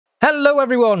Hello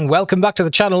everyone, welcome back to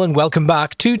the channel and welcome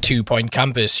back to 2 Point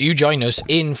Campus. You join us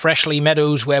in Freshleigh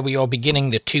Meadows where we are beginning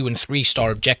the 2 and 3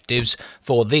 star objectives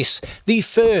for this, the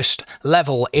first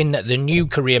level in the new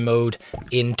career mode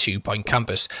in 2 Point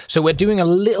Campus. So we're doing a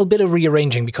little bit of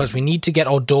rearranging because we need to get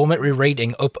our dormitory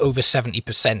rating up over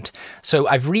 70%. So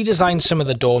I've redesigned some of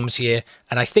the dorms here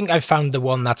and I think I've found the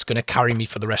one that's going to carry me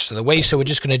for the rest of the way. So we're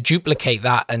just going to duplicate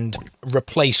that and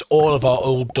replace all of our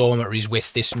old dormitories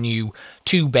with this new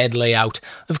 2-bed layout.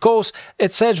 Of course,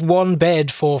 it says 1 bed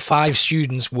for 5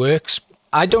 students works.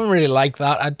 I don't really like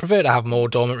that. I'd prefer to have more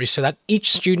dormitories so that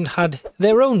each student had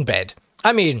their own bed.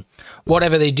 I mean,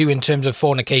 whatever they do in terms of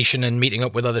fornication and meeting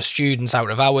up with other students out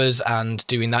of hours and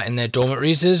doing that in their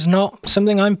dormitories is not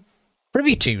something I'm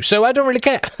privy to, so I don't really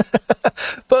care.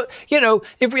 But, you know,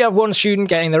 if we have one student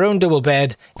getting their own double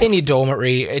bed in your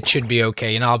dormitory, it should be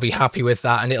okay, and I'll be happy with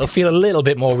that, and it'll feel a little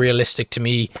bit more realistic to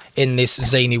me in this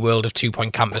zany world of 2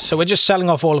 Point Campus. So we're just selling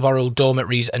off all of our old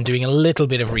dormitories and doing a little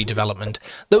bit of redevelopment.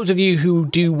 Those of you who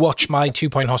do watch my 2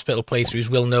 Point Hospital playthroughs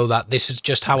will know that this is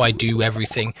just how I do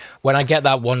everything. When I get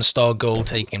that 1-star goal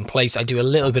taking place, I do a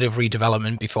little bit of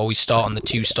redevelopment before we start on the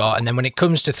 2-star, and then when it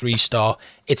comes to 3-star,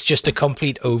 it's just a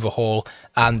complete overhaul,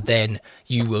 and then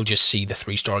you will just see the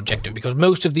 3-star objective, because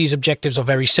most of these objectives are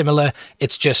very similar.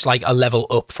 It's just like a level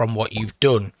up from what you've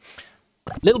done.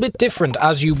 A little bit different,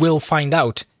 as you will find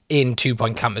out in 2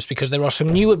 Point Campus, because there are some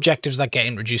new objectives that get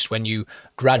introduced when you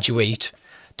graduate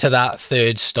to that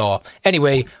 3rd star.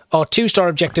 Anyway, our 2-star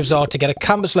objectives are to get a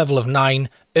campus level of 9,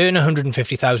 earn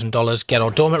 $150,000, get our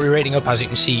dormitory rating up. As you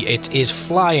can see, it is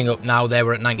flying up now. There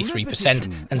we're at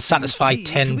 93%, and satisfy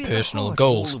 10 personal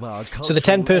goals. So the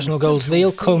 10 personal goals,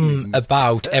 they'll come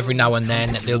about every now and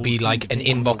then. There'll be like an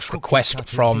inbox request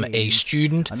from a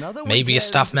student, maybe a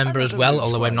staff member as well,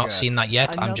 although I've not seen that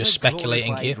yet. I'm just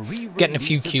speculating here. Getting a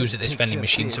few queues at this vending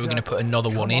machine, so we're going to put another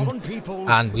one in,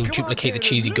 and we'll duplicate the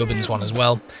Cheesy Gubbins one as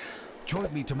well.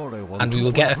 And we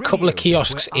will get a couple of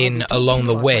kiosks in along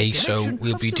the way, so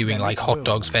we'll be doing like hot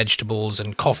dogs, vegetables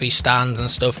and coffee stands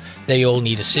and stuff. They all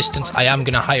need assistance. I am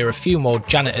going to hire a few more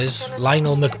janitors.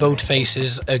 Lionel McBoatface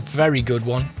is a very good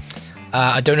one.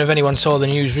 I don't know if anyone saw the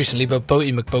news recently, but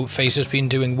Boaty McBoatface has been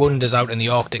doing wonders out in the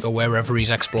Arctic or wherever he's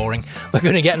exploring. We're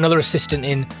going to get another assistant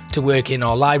in to work in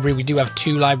our library. We do have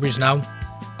 2 libraries now,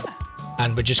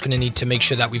 and we're just going to need to make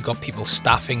sure that we've got people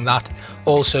staffing that.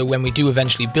 Also, when we do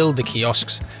eventually build the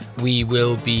kiosks, we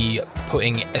will be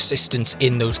putting assistants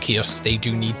in those kiosks. They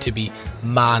do need to be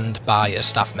manned by a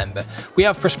staff member. We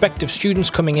have prospective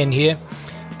students coming in here.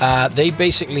 They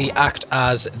basically act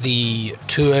as the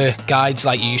tour guides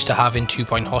like you used to have in 2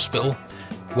 Point Hospital,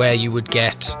 where you would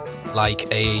get like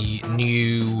a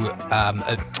new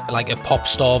like a pop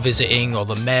star visiting, or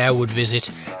the mayor would visit.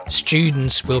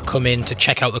 Students will come in to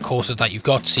check out the courses that you've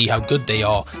got, see how good they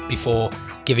are before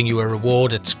giving you a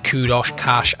reward. It's kudos,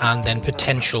 cash, and then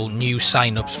potential new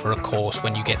sign-ups for a course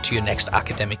when you get to your next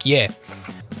academic year.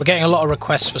 We're getting a lot of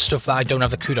requests for stuff that I don't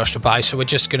have the kudos to buy, so we're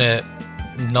just gonna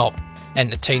not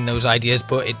entertain those ideas,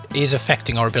 but it is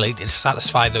affecting our ability to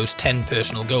satisfy those 10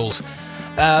 personal goals.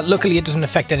 Luckily, it doesn't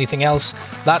affect anything else.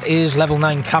 That is level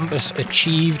 9 campus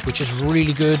achieved, which is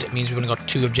really good. It means we've only got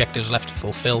 2 objectives left to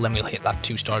fulfill, then we'll hit that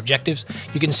 2-star objectives.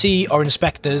 You can see our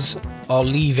inspectors are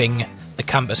leaving the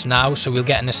campus now, so we'll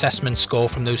get an assessment score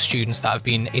from those students that have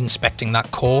been inspecting that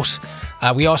course.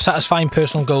 We are satisfying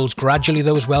personal goals gradually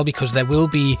though as well, because there will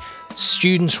be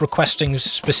students requesting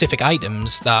specific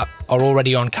items that are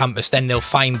already on campus. Then they'll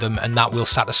find them and that will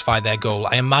satisfy their goal.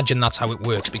 I imagine that's how it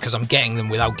works, because I'm getting them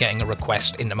without getting a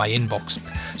request into my inbox,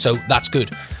 so that's good.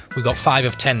 We've got 5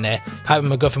 of 10 there. Piper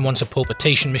McGuffin wants a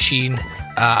pulpitation machine.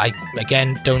 I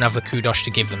again don't have the kudos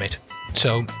to give them it,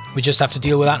 so we just have to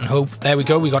deal with that and hope. There we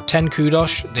go, we got 10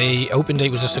 kudos. The open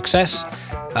date was a success.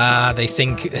 They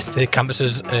think the campus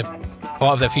is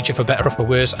part of their future for better or for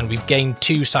worse, and we've gained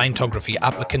 2 Scientography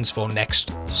applicants for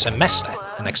next semester,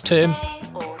 the next term.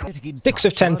 6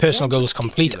 of 10 personal goals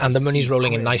complete, and the money's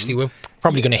rolling in nicely. We're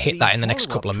probably going to hit that in the next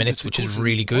couple of minutes, which is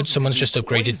really good. Someone's just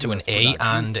upgraded to an A,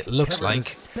 and it looks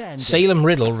like Salem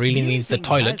Riddle really needs the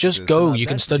toilet. Just go, you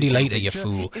can study later, you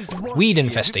fool. Weed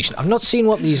infestation. I've not seen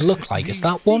what these look like. Is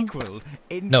that one?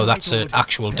 No, that's an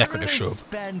actual decorative shrub.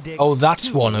 Oh, that's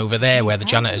one over there where the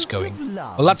janitor's going.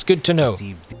 Well, that's good to know.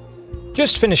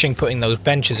 Just finishing putting those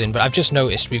benches in, but I've just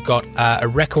noticed we've got a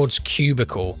records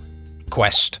cubicle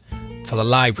quest for the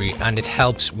library, and it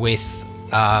helps with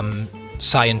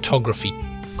Scientography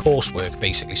coursework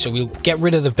basically. So we'll get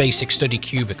rid of the basic study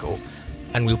cubicle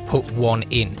and we'll put one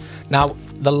in. Now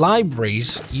the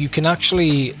libraries, you can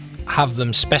actually have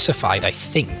them specified, I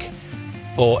think,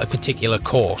 for a particular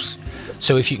course.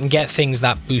 So if you can get things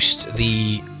that boost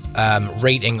the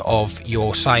rating of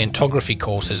your scientography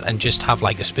courses and just have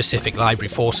like a specific library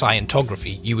for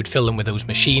scientography, you would fill them with those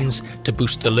machines to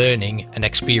boost the learning and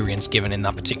experience given in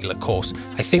that particular course.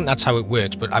 I think that's how it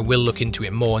works, but I will look into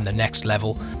it more in the next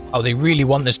level. Oh, they really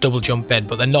want this double jump bed,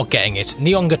 but they're not getting it.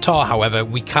 Neon guitar, however,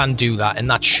 we can do that, and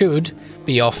that should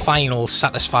be our final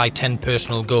satisfy 10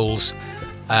 personal goals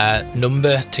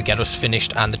number to get us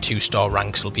finished, and the 2-star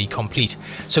ranks will be complete.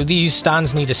 So these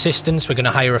stands need assistance. We're going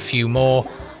to hire a few more.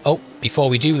 Oh, before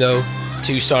we do though,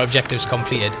 2-star objectives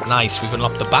completed. Nice, we've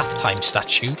unlocked the bath time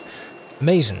statue.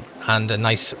 Amazing. And a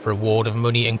nice reward of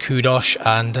money and kudos.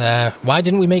 And why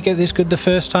didn't we make it this good the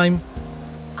first time?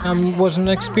 I wasn't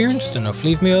experienced enough.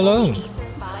 Leave me alone.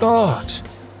 God.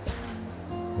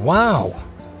 Wow.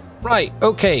 Right,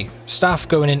 okay. Staff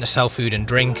going in to sell food and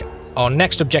drink. Our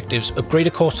next objectives: upgrade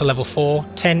a course to level 4,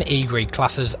 10 A-grade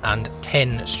classes, and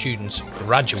 10 students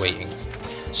graduating.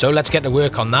 So let's get to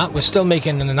work on that. We're still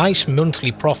making a nice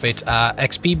monthly profit.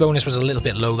 XP bonus was a little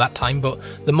bit low that time, but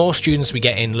the more students we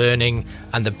get in learning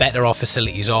and the better our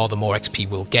facilities are, the more XP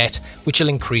we'll get, which will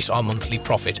increase our monthly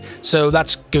profit. So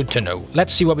that's good to know.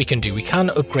 Let's see what we can do. We can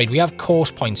upgrade. We have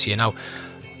course points here. Now,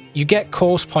 you get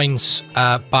course points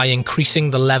by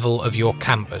increasing the level of your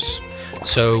campus.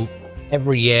 So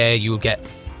every year you'll get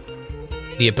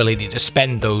the ability to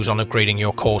spend those on upgrading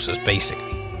your courses,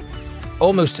 basically.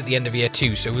 Almost at the end of year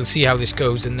 2, so we'll see how this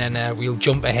goes, and then we'll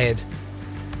jump ahead.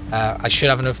 I should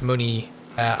have enough money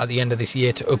at the end of this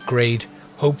year to upgrade,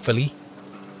 hopefully,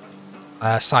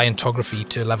 scientography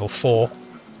to level 4.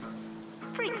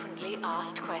 Frequently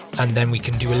asked questions. And then we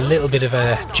can do a little bit of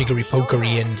a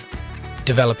jiggery-pokery and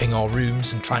developing our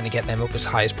rooms and trying to get them up as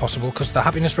high as possible, because the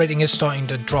happiness rating is starting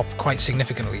to drop quite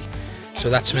significantly. So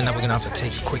that's something that we're going to have to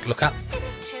take a quick look at.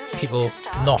 People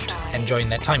not enjoying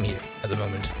their time here at the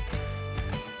moment.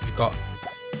 We've got...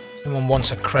 Someone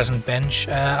wants a crescent bench.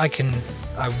 I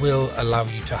will allow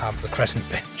you to have the crescent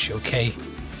bench, okay?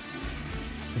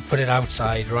 We put it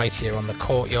outside right here on the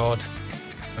courtyard.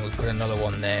 And we'll put another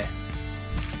one there.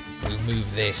 We'll move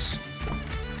this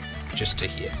just to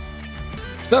here.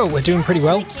 So, we're doing pretty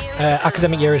well.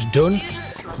 Academic year is done.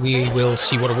 We will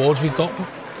see what awards we've got.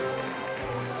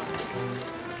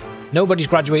 Nobody's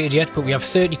graduated yet, but we have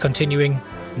 30 continuing.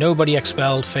 Nobody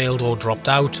expelled, failed, or dropped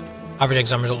out. Average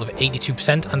exam result of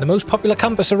 82%, and the most popular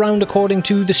campus around according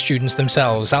to the students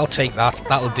themselves. I'll take that.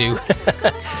 That'll do.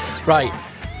 Right.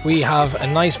 We have a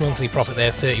nice monthly profit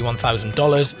there,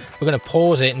 $31,000. We're going to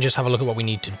pause it and just have a look at what we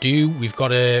need to do. We've got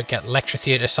to get lecture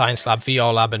theatre, science lab,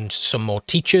 VR lab, and some more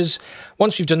teachers.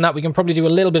 Once we've done that, we can probably do a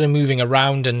little bit of moving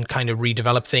around and kind of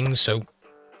redevelop things. So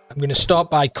I'm going to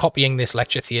start by copying this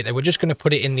lecture theatre. We're just going to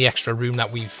put it in the extra room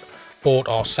that we've bought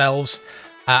ourselves.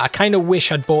 I kind of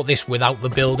wish I'd bought this without the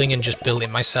building and just built it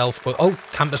myself, but oh,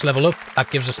 campus level up.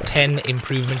 That gives us 10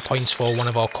 improvement points for one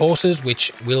of our courses,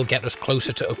 which will get us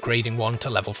closer to upgrading one to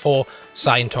level 4,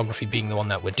 scientography being the one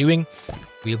that we're doing.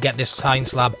 We'll get this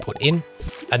science lab put in,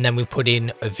 and then we'll put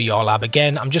in a VR lab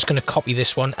again. I'm just going to copy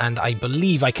this one, and I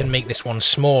believe I can make this one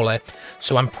smaller,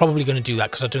 so I'm probably going to do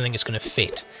that because I don't think it's going to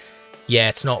fit. Yeah,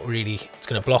 it's not really. It's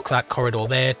going to block that corridor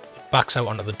there. It backs out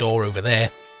onto the door over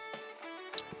there.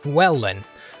 Well then,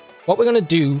 what we're going to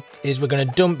do is we're going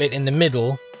to dump it in the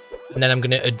middle, and then I'm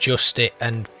going to adjust it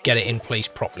and get it in place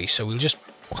properly. So we'll just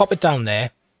pop it down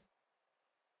there,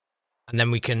 and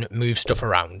then we can move stuff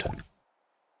around.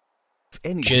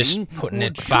 Just putting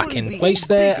it back in place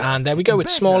there, and there we go.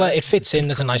 It's smaller, it fits in,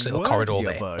 there's a nice little corridor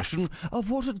there. Version of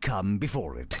what had come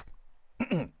before it.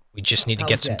 We just need to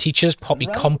get some teachers. Poppy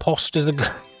Compost is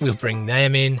we'll bring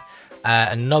them in.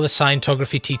 Another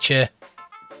scientography teacher.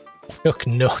 Chuck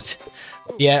Nut.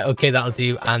 Yeah, okay, that'll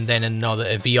do. And then a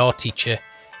VR teacher.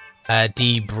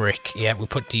 D Brick. Yeah, we'll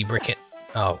put D Brick in.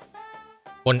 Oh,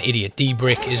 one idiot. D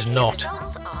Brick is not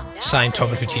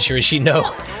scientography teacher, is she? No.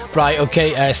 Right,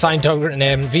 okay,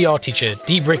 scientography VR teacher.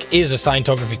 D Brick is a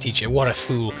scientography teacher. What a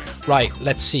fool. Right,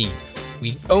 let's see.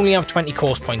 We only have 20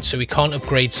 course points, so we can't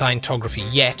upgrade scientography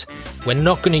yet. We're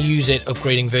not going to use it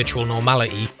upgrading virtual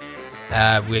normality.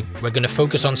 We're going to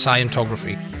focus on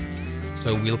scientography.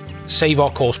 So we'll save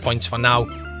our course points for now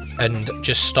and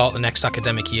just start the next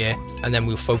academic year, and then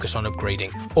we'll focus on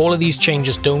upgrading. All of these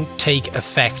changes don't take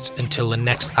effect until the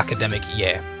next academic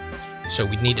year. So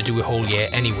we'd need to do a whole year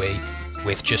anyway.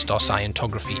 with just our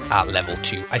scientography at level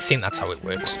 2. I think that's how it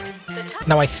works.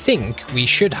 Now I think we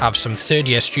should have some third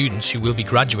year students who will be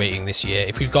graduating this year.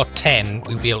 If we've got 10,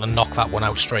 we'll be able to knock that one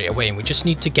out straight away, and we just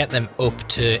need to get them up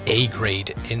to A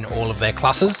grade in all of their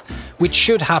classes, which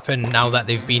should happen now that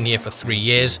they've been here for 3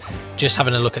 years. Just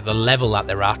having a look at the level that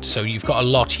they're at. So you've got a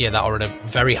lot here that are at a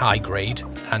very high grade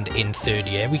and in third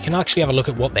year. We can actually have a look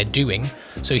at what they're doing.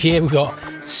 So here we've got,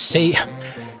 say,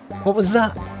 what was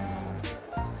that?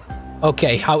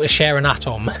 Okay, how to share an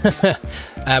atom.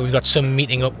 We've got some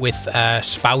meeting up with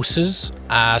spouses,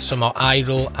 some are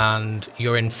idle, and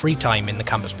you're in free time in the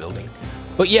campus building.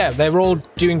 But yeah, they're all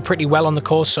doing pretty well on the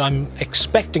course, so I'm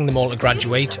expecting them all to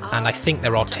graduate, and I think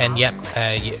there are 10,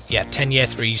 10 year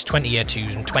 3s, 20 year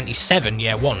 2s, and 27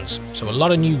 year 1s, so a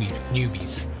lot of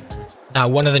newbies. Now,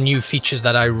 one of the new features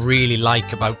that I really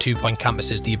like about 2 Point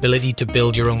Campus is the ability to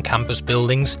build your own campus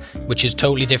buildings, which is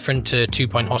totally different to 2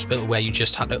 Point Hospital, where you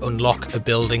just had to unlock a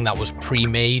building that was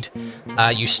pre-made.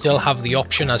 You still have the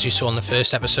option, as you saw in the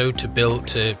first episode, to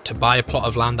buy a plot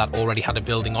of land that already had a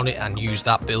building on it and use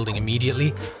that building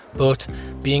immediately. But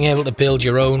being able to build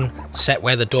your own, set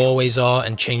where the doorways are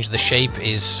and change the shape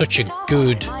is such a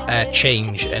good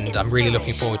change, and I'm really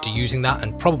looking forward to using that.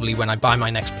 And probably when I buy my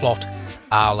next plot,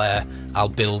 I'll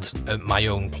build my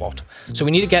own plot. So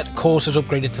we need to get courses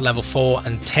upgraded to level 4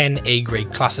 and 10 A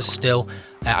grade classes still.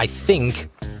 I think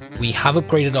we have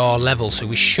upgraded our level, so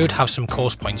we should have some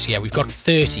course points. Yeah, we've got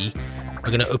 30. We're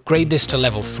going to upgrade this to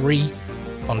level 3,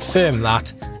 confirm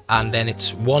that, and then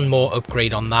it's one more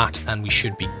upgrade on that, and we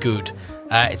should be good.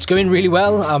 It's going really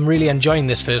well. I'm really enjoying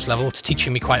this first level. It's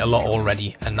teaching me quite a lot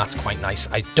already, and that's quite nice.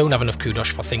 I don't have enough kudos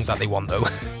for things that they want, though.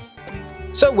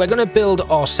 So we're going to build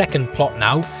our second plot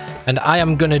now, and I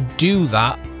am going to do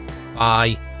that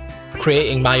by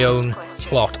creating my own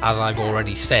plot, as I've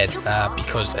already said,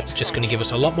 because it's just going to give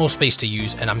us a lot more space to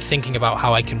use, and I'm thinking about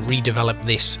how I can redevelop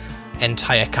this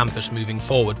entire campus moving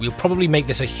forward. We'll probably make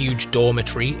this a huge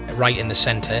dormitory right in the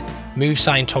centre, move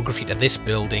scientography to this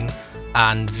building,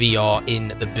 and VR in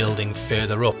the building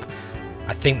further up.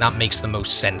 I think that makes the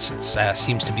most sense. It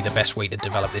seems to be the best way to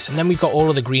develop this. And then we've got all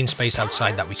of the green space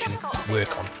outside that we can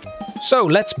work on. So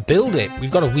let's build it.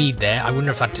 We've got a weed there. I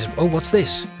wonder if that is... Oh, what's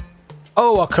this?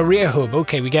 Oh, our career hub.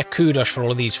 Okay, we get kudos for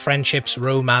all of these. Friendships,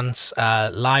 romance,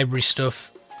 library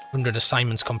stuff. 100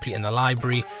 assignments complete in the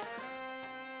library.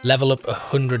 Level up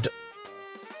 100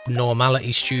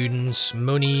 normality students.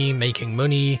 Money,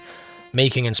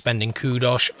 making and spending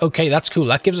kudos. Okay, that's cool.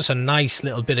 That gives us a nice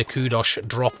little bit of kudos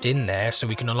dropped in there, so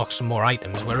we can unlock some more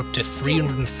items. We're up to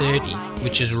 330,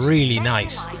 which is really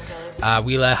nice.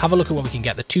 We'll have a look at what we can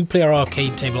get. The 2-player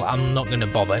arcade table, I'm not going to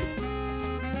bother.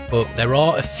 But there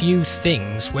are a few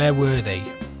things. Where were they?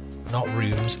 Not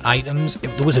rooms, items.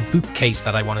 There was a bookcase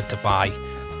that I wanted to buy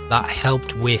that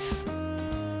helped with...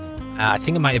 I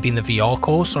think it might have been the VR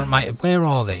course, or it might have... Where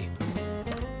are they?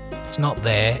 It's not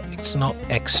there. It's not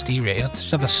exterior. Let's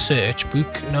just have a search. Book.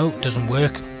 No, doesn't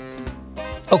work.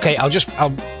 Okay,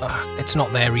 it's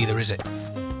not there either, is it?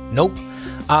 Nope.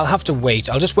 I'll have to wait.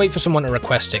 I'll just wait for someone to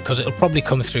request it, because it'll probably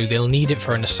come through. They'll need it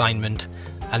for an assignment,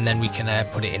 and then we can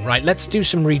put it in. Right, let's do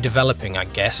some redeveloping, I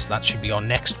guess. That should be our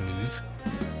next move.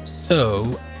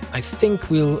 So, I think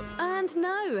we'll...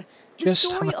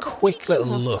 just have a quick little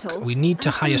look. We need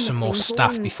to hire some more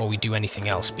staff before we do anything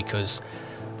else, because...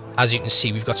 as you can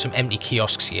see, we've got some empty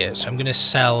kiosks here, so I'm going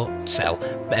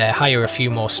to hire a few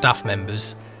more staff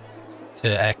members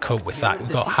to cope with that.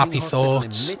 We've got Happy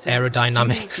Thoughts,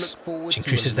 Aerodynamics, which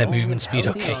increases their movement speed.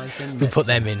 Okay, we'll put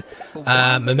them in.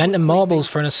 Momentum Marbles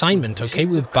for an assignment. Okay,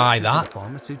 we'll buy that.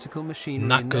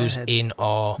 And that goes in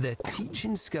our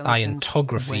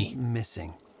scientography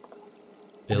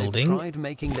building. Where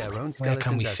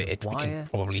can we fit it? We can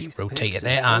probably rotate it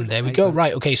there, and there we go.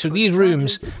 Right, okay, so these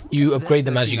rooms, you upgrade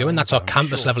them as you go, and that's our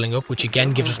campus leveling up, which again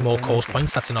gives us more course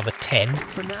points. That's another 10.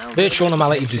 Virtual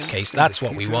normality bookcase, that's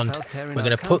what we want. We're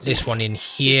going to put this one in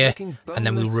here, and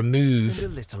then we'll remove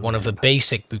one of the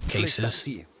basic bookcases,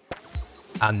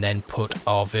 and then put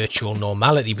our virtual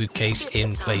normality bookcase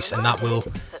in place, and that will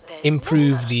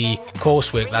improve the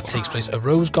coursework that takes place. A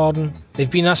rose garden.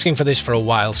 They've been asking for this for a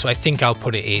while, so I think I'll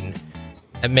put it in.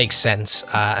 It makes sense,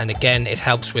 and again, it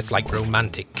helps with like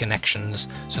romantic connections,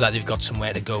 so that they've got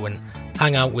somewhere to go and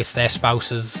hang out with their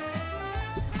spouses.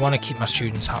 I want to keep my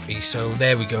students happy, so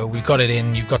there we go. We've got it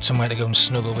in. You've got somewhere to go and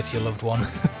snuggle with your loved one.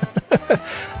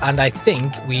 And I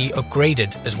think we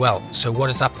upgraded as well. So what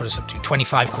does that put us up to?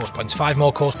 25 course points. 5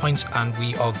 more course points, and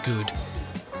we are good.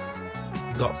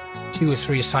 We've got 2 or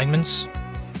 3 assignments.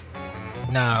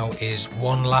 Now is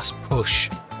one last push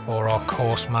for our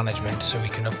course management, so we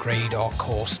can upgrade our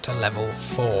course to level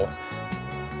 4.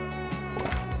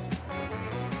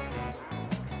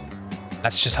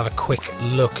 Let's just have a quick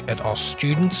look at our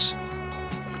students.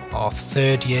 Our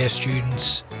third year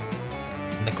students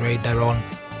and the grade they're on.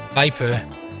 Viper,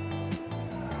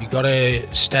 you gotta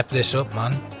step this up,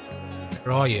 man.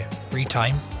 Where are you? Free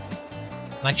time?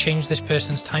 Can I change this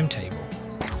person's timetable?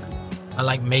 I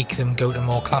like make them go to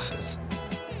more classes.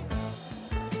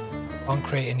 Can't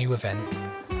create a new event.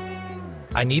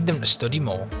 I need them to study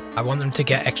more. I want them to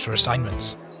get extra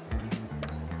assignments.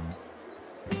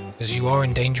 Because you are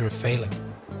in danger of failing.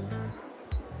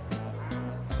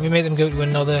 Can we make them go to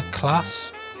another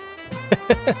class?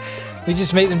 We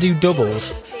just make them do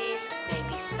doubles.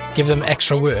 Give them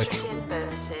extra work.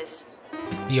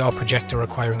 VR projector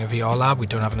requiring a VR lab. We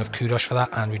don't have enough kudos for that,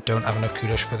 and we don't have enough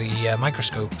kudos for the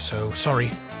microscope, so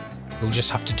sorry. We'll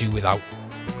just have to do without.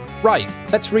 Right,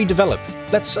 let's redevelop.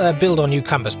 Let's build our new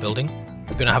campus building.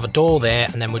 We're going to have a door there,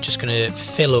 and then we're just going to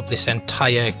fill up this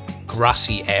entire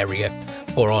grassy area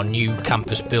for our new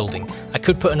campus building. I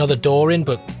could put another door in,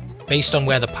 but based on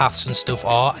where the paths and stuff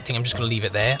are, I think I'm just going to leave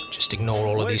it there. Just ignore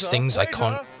all of these things. I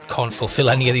can't fulfill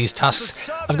any of these tasks.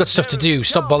 I've got stuff to do.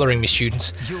 Stop bothering me,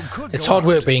 students. It's hard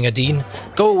work being a dean.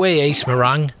 Go away, Ace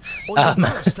Meringue.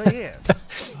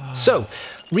 So,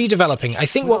 redeveloping. I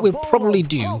think what we'll probably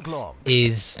do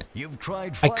is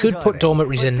I could put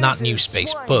dormitories in that new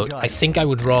space, but I think I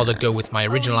would rather go with my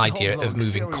original idea of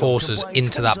moving courses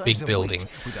into that big building.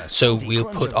 So we'll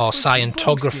put our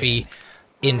scientography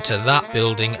into that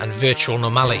building and virtual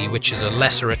normality, which is a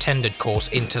lesser attended course,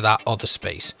 into that other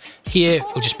space. Here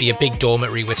will just be a big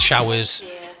dormitory with showers,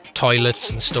 toilets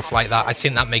and stuff like that. I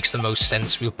think that makes the most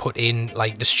sense. We'll put in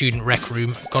like the student rec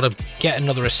room. Got to get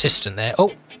another assistant there.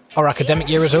 Oh, our academic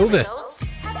year is over.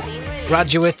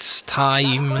 Graduates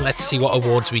time. Let's see what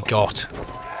awards we got.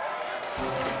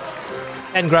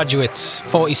 10 graduates,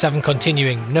 47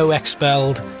 continuing, no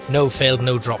expelled, no failed,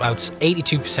 no dropouts,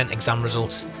 82% exam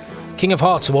results. King of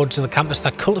Hearts awarded to the campus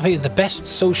that cultivated the best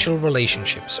social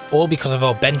relationships, all because of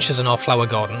our benches and our flower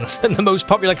gardens, and the most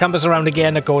popular campus around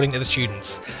again according to the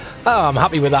students. Oh, I'm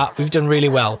happy with that. We've done really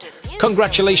well.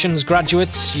 Congratulations,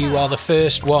 graduates. You are the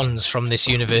first ones from this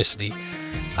university.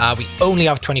 We only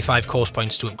have 25 course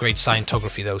points to upgrade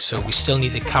scientography though, so we still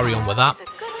need to carry on with that.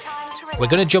 We're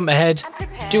going to jump ahead,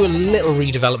 do a little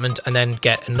redevelopment, and then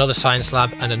get another science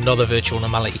lab and another virtual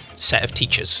normality set of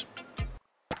teachers.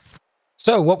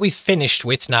 So what we've finished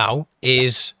with now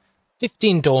is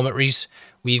 15 dormitories.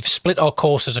 We've split our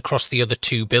courses across the other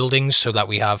two buildings so that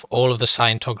we have all of the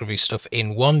scientography stuff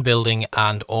in one building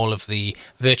and all of the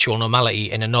virtual normality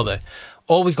in another.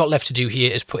 All we've got left to do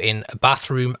here is put in a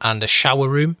bathroom and a shower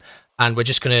room, and we're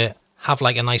just going to have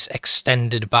like a nice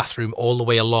extended bathroom all the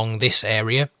way along this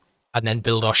area and then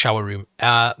build our shower room.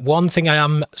 One thing I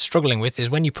am struggling with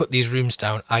is when you put these rooms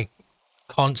down, I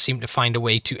can't seem to find a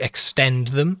way to extend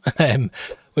them.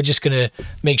 We're just going to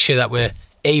make sure that we're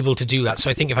able to do that. So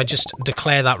I think if I just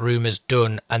declare that room as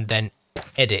done and then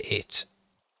edit it,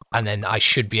 and then I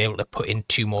should be able to put in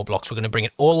 2 more blocks. We're going to bring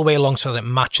it all the way along so that it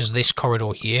matches this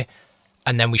corridor here.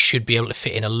 And then we should be able to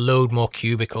fit in a load more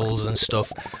cubicles and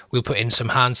stuff. We'll put in some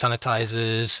hand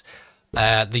sanitizers,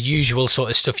 the usual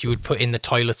sort of stuff you would put in the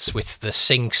toilets with the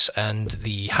sinks and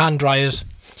the hand dryers.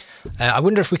 I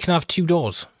wonder if we can have 2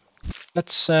 doors.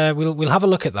 Let's we'll have a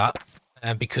look at that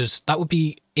because that would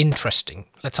be interesting.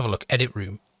 Let's have a look. Edit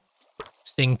room,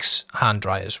 sinks, hand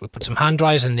dryers. We'll put some hand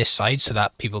dryers in this side so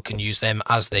that people can use them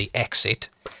as they exit,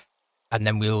 and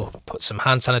then we'll put some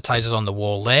hand sanitizers on the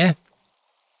wall there.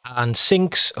 And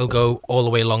sinks will go all the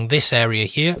way along this area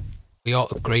here. We are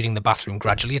upgrading the bathroom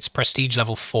gradually. It's prestige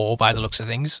level 4 by the looks of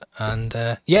things. And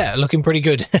yeah, looking pretty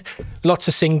good. Lots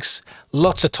of sinks,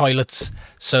 lots of toilets.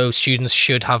 So students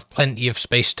should have plenty of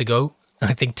space to go.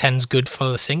 I think 10's good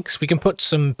for the sinks. We can put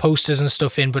some posters and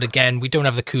stuff in, but again, we don't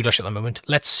have the kudos at the moment.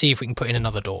 Let's see if we can put in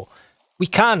another door. We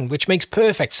can, which makes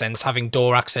perfect sense, having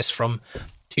door access from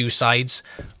 2 sides.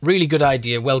 Really good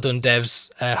idea. Well done,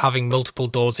 devs. Having multiple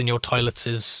doors in your toilets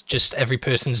is just every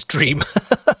person's dream.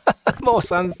 More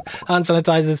hand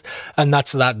sanitizers, and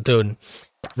that's that done.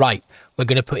 Right, we're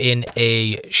going to put in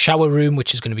a shower room,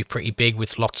 which is going to be pretty big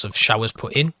with lots of showers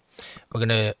put in. We're going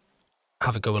to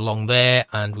have it go along there,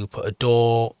 and we'll put a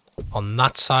door on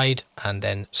that side, and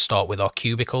then start with our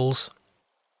cubicles.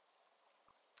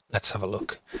 Let's have a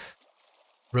look.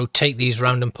 Rotate these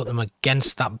round and put them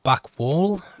against that back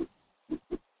wall.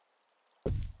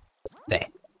 There.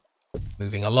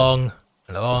 Moving along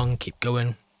and along, keep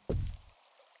going.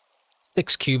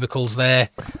 6 cubicles there,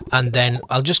 and then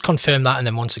I'll just confirm that, and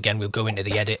then once again we'll go into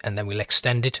the edit and then we'll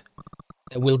extend it.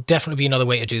 There will definitely be another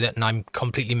way to do that, and I'm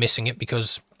completely missing it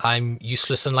because I'm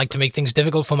useless and like to make things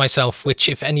difficult for myself, which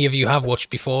if any of you have watched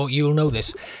before, you'll know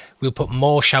this. We'll put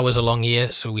more showers along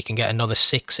here so we can get another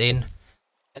 6 in.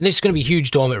 And this is going to be a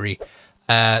huge dormitory,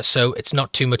 so it's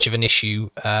not too much of an issue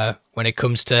when it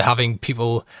comes to having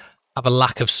people have a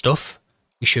lack of stuff.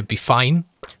 We should be fine.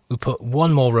 We'll put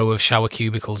one more row of shower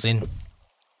cubicles in.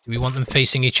 Do we want them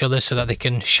facing each other so that they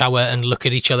can shower and look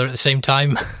at each other at the same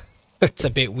time? It's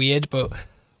a bit weird, but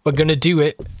we're going to do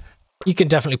it. You can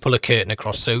definitely pull a curtain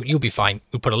across, so you'll be fine.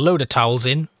 We'll put a load of towels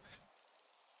in. Do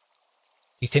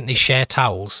you think they share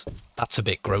towels? That's a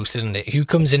bit gross, isn't it? Who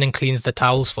comes in and cleans the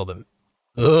towels for them?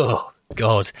 Oh,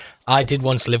 God. I did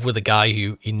once live with a guy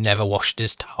who he never washed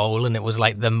his towel, and it was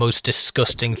like the most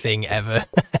disgusting thing ever.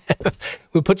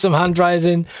 We'll put some hand dryers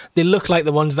in. They look like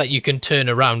the ones that you can turn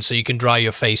around so you can dry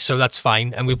your face, so that's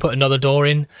fine. And we'll put another door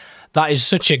in. That is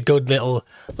such a good little,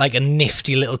 like a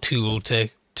nifty little tool to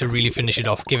really finish it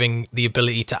off, giving the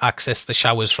ability to access the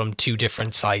showers from 2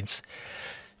 different sides.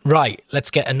 Right, let's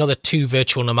get another 2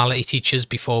 virtual normality teachers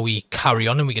before we carry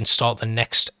on and we can start the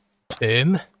next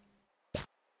term.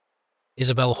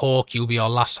 Isabel Hawke, you'll be our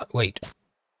last... Wait.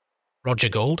 Roger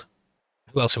Gold.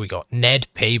 Who else have we got? Ned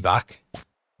Payback.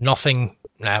 Nothing.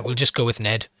 Nah, we'll just go with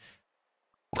Ned.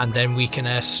 And then we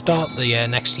can start the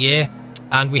next year.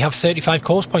 And we have 35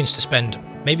 course points to spend.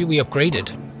 Maybe we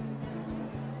upgraded.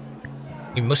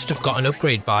 We must have got an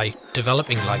upgrade by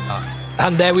developing like that.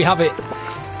 And there we have it.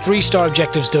 3-star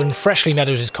objectives done. Freshleigh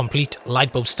Meadows is complete.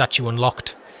 Lightbulb statue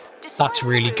unlocked. That's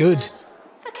really good.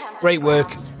 Great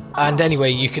work. And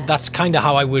anyway, that's kind of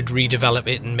how I would redevelop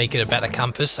it and make it a better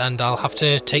campus. And I'll have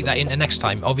to take that into next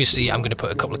time. Obviously, I'm going to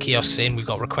put a couple of kiosks in. We've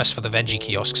got requests for the veggie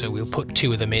kiosk, so we'll put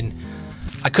 2 of them in.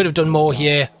 I could have done more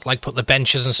here, like put the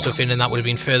benches and stuff in, and that would have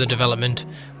been further development.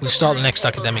 We'll start the next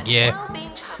academic year.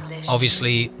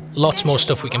 Obviously, lots more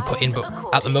stuff we can put in, but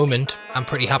at the moment, I'm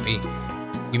pretty happy.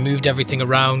 We moved everything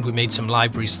around, we made some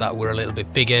libraries that were a little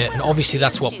bit bigger, and obviously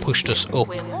that's what pushed us up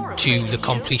to the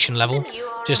completion level.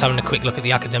 Just having a quick look at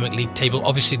the academic league table.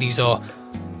 Obviously, these are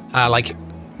like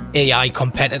AI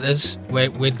competitors,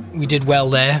 where we did well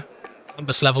there.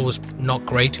 Campus level was not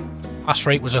great. Pass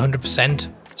rate was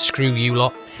 100%. Screw you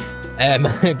lot.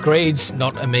 Grades,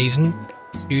 not amazing.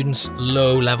 Students,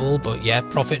 low level, but yeah,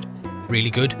 profit,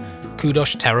 really good.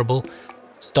 Kudos, terrible.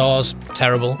 Stars,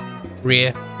 terrible.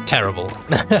 Career, terrible.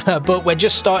 But we're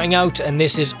just starting out, and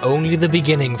this is only the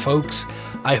beginning, folks.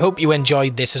 I hope you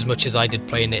enjoyed this as much as I did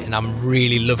playing it, and I'm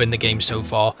really loving the game so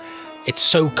far. It's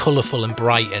so colourful and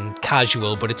bright and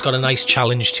casual, but it's got a nice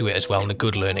challenge to it as well, and a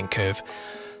good learning curve.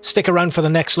 Stick around for the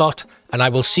next lot, and I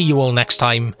will see you all next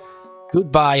time.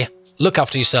 Goodbye, look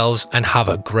after yourselves, and have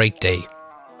a great day.